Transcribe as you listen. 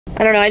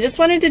I don't know, I just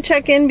wanted to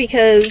check in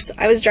because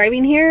I was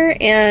driving here,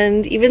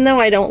 and even though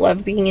I don't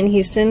love being in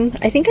Houston,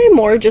 I think I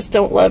more just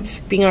don't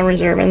love being on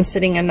reserve and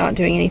sitting and not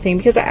doing anything,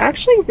 because I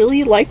actually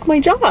really like my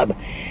job.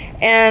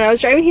 And I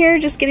was driving here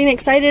just getting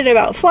excited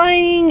about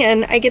flying,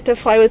 and I get to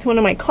fly with one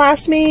of my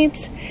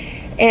classmates,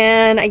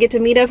 and I get to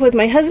meet up with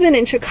my husband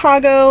in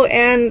Chicago,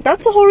 and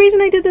that's the whole reason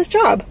I did this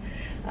job.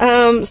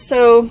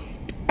 So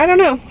I don't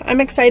know, I'm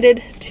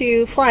excited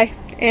to fly,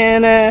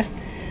 and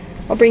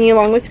I'll bring you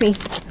along with me.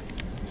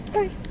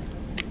 Bye.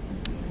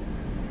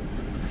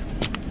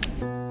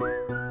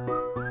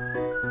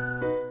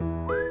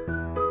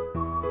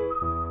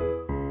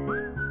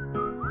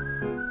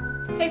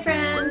 Hey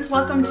friends,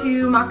 welcome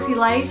to Moxie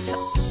Life.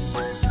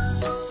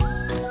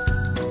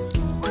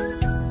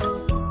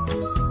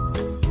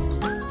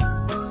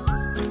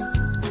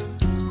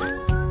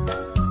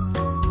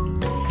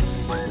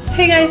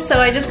 Hey guys, so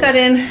I just got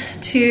in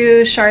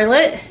to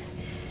Charlotte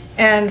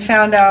and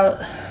found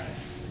out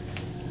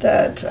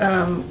that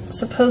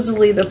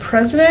supposedly the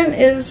president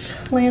is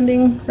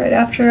landing right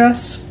after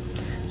us.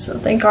 So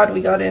thank God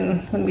we got in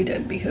when we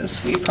did,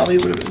 because we probably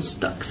would have been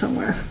stuck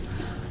somewhere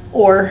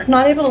or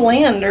not able to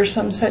land or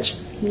some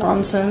such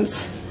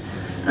nonsense.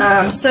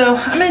 So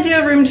I'm gonna do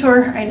a room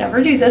tour. I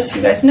never do this,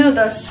 you guys know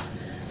this.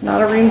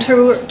 Not a room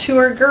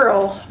tour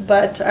girl,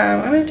 but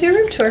I'm gonna do a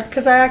room tour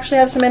because I actually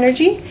have some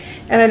energy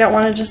and I don't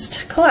want to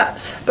just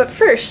collapse. But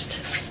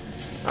first,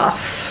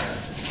 off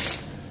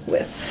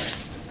with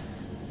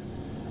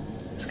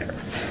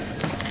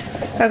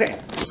scarf. Okay,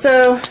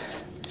 so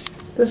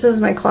this is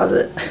my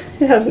closet.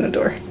 It has no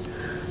door,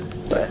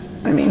 but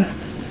I mean,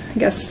 I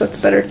guess that's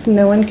better.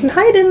 No one can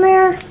hide in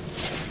there.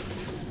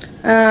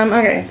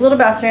 Okay, little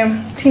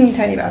bathroom, teeny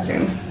tiny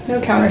bathroom, no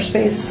counter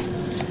space.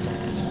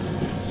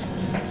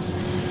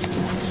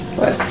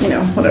 But, you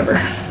know, whatever.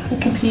 I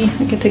can pee,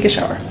 I can take a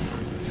shower.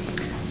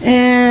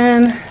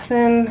 And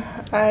then,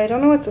 I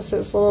don't know what this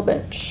is, a little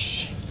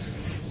bench.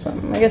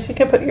 Something, I guess you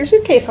could put your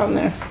suitcase on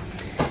there.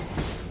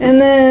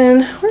 And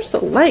then, where's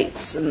the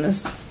lights in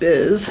this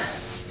biz?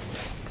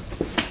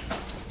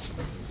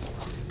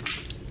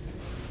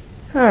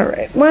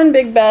 Alright, one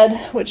big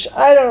bed, which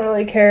I don't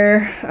really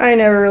care. I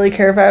never really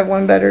care if I have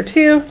one bed or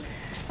two.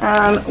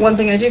 One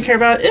thing I do care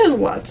about is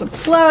lots of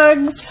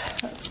plugs.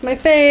 That's my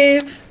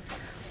fave.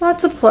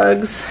 Lots of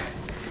plugs.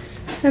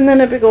 And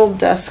then a big old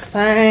desk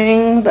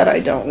thing that I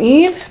don't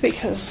need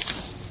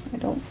because I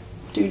don't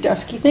do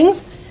desky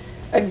things.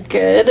 A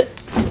good,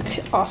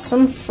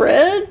 awesome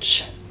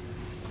fridge,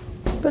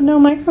 but no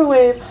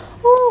microwave.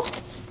 Oh,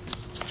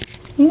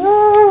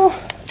 no.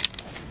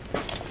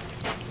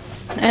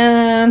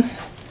 And,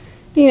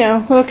 you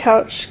know, little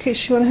couch in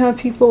case you want to have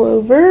people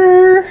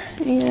over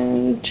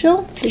and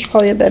chill. There's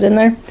probably a bed in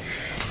there.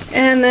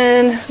 And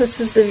then this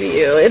is the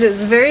view. It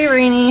is very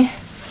rainy.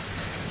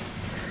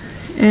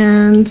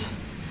 And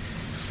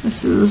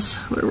this is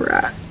where we're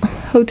at,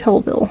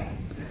 Hotelville.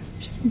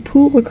 There's a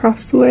pool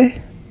across the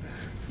way.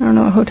 I don't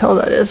know what hotel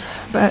that is,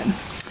 but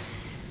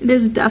it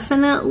is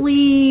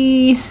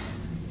definitely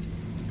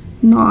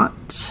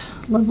not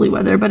lovely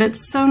weather, but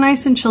it's so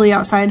nice and chilly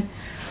outside.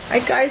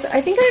 Guys, I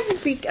think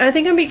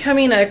I'm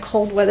becoming a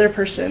cold weather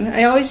person.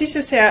 I always used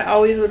to say I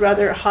always would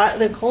rather hot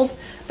than cold,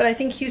 but I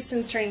think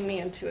Houston's turning me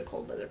into a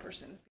cold weather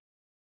person.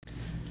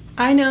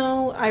 I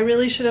know I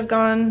really should have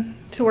gone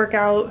to work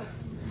out,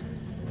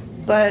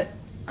 but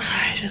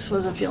I just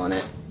wasn't feeling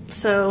it.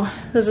 So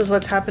this is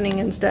what's happening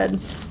instead.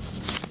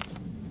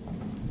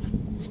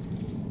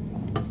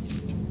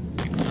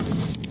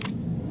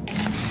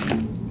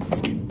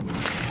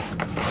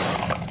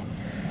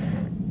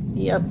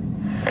 Yep,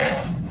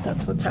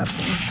 that's what's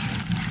happening.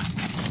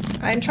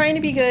 I'm trying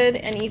to be good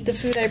and eat the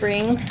food I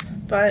bring,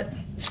 but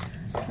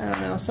I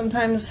don't know,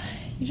 sometimes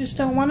you just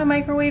don't want a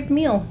microwave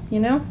meal, you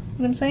know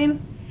what I'm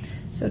saying?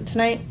 So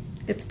tonight,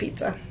 it's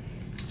pizza.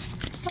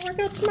 I'll work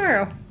out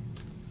tomorrow.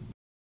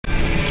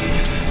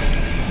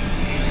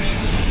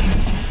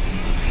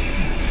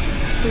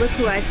 Look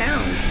who I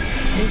found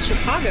in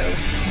Chicago.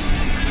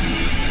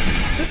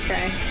 This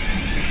guy.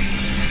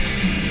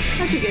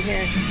 How'd you get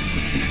here?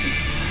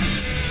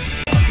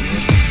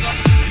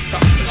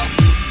 Stop.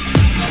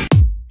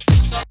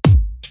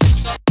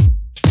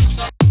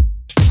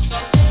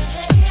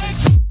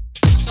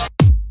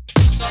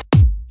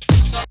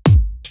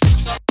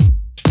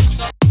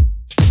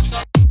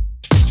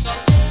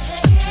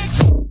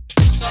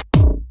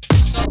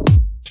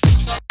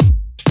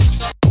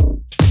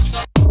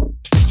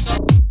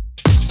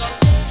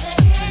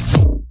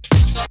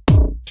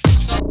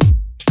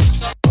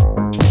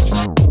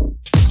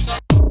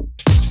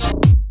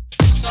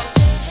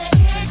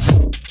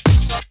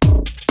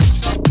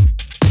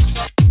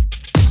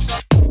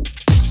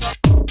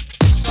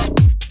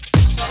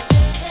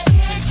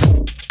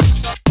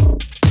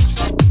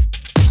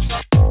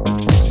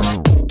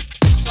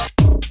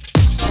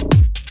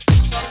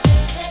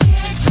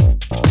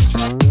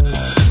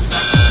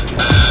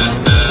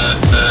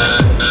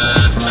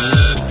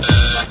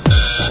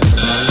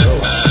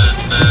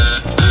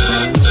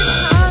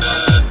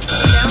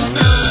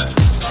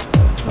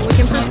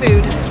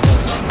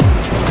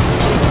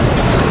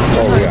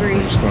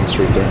 going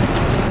straight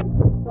there.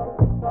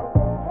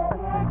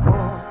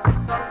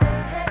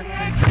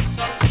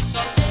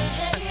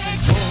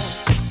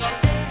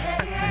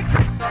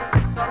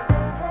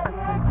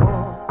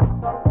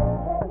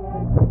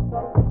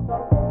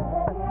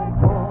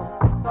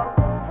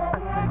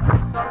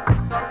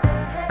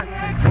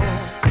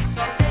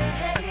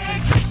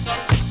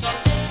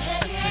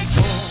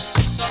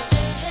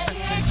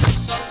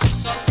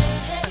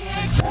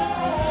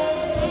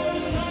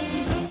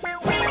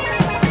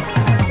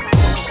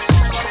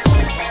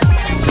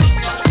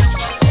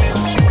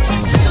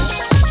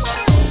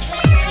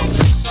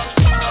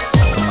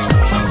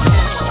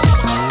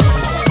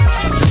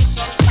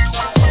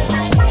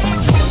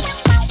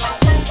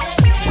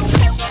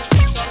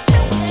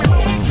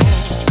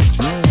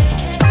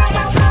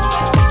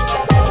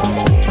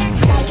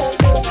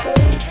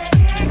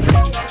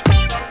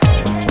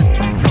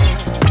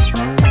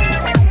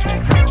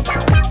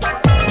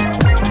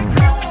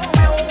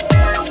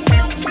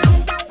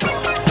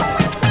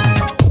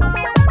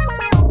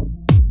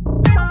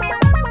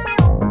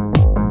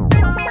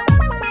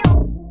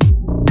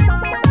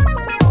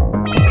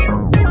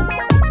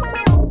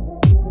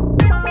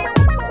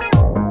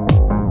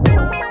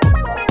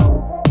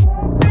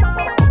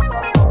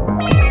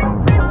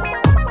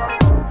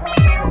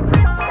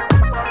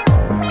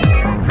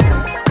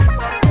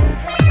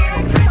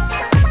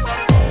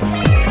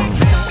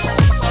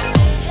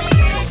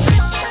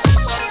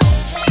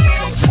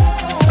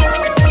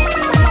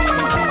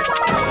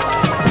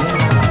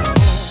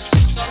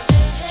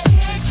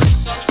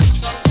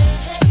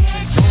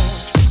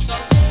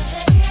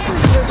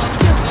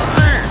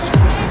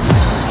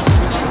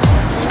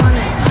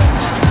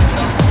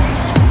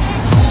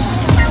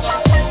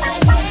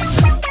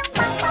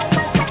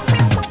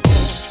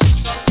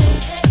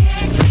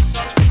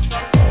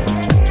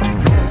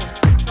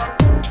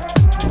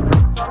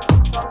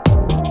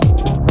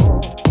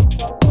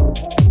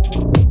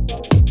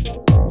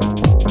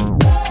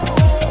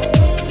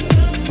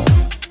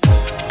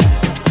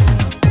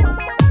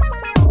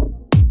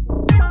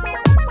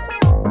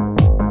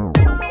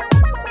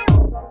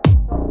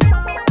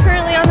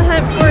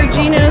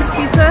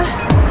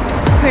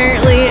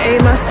 Apparently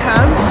a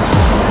must-have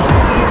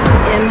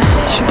in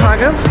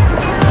Chicago,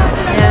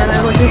 and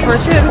I'm looking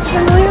forward to it because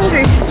I'm really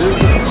hungry.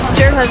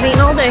 Jared hasn't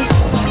eaten all day.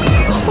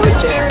 Poor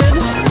Jared.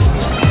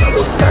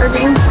 He's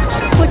starving.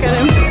 Look at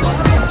him.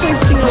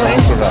 Wasting away.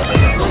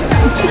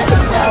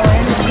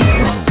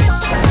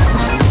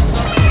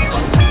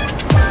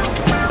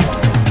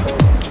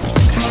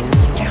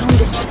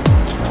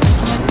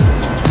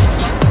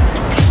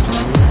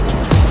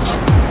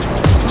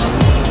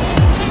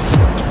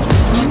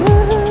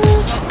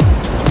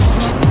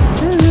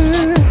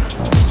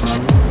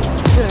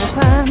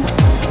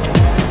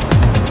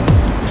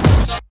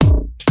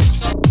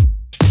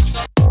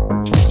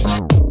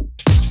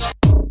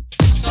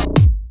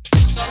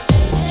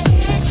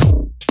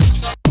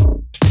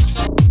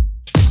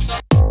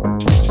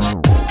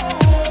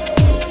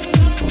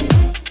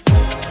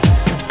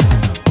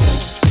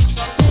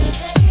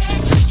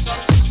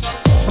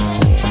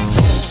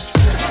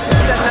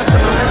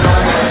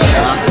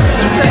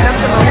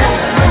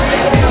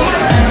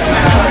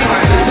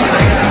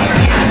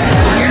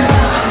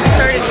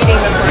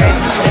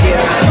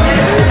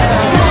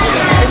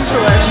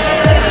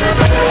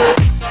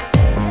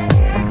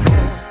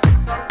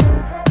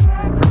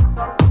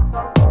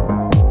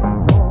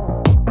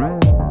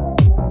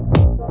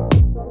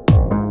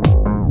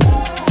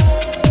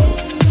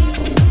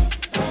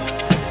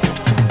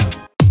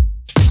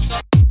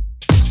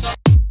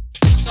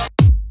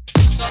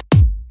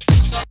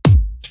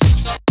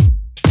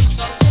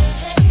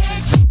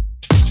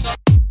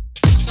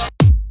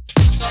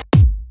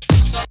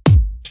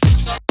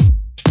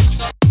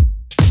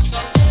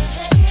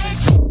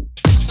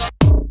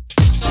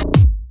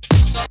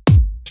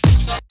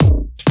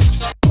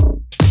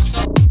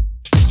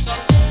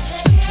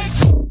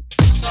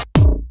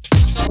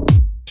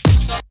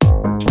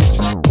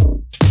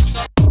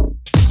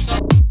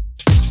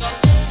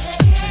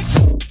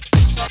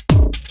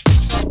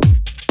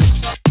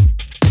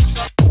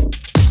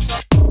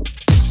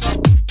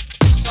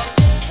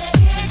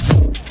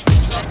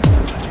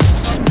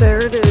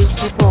 There it is,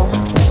 people.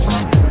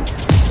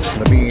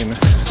 The bean.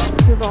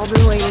 We've all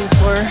been waiting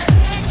for.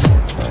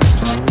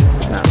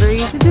 It's not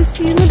very easy to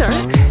see in the dark.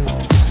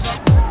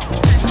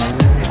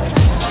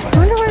 I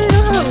wonder why they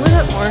don't have it lit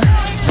up more.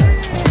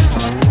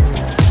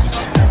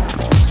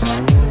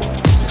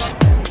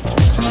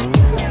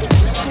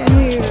 Can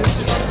you?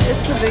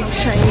 It's a big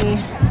shiny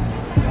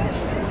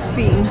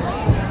bean.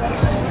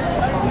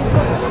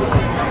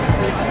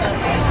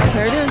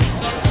 There it is.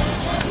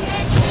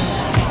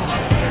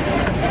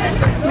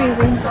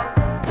 Amazing.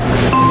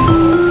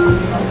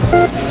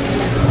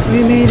 We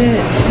made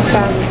it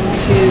back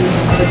to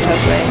the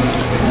subway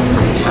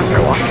after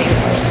walking.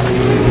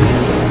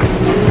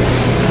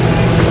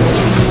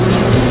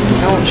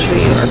 I won't show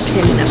you our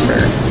PIN number.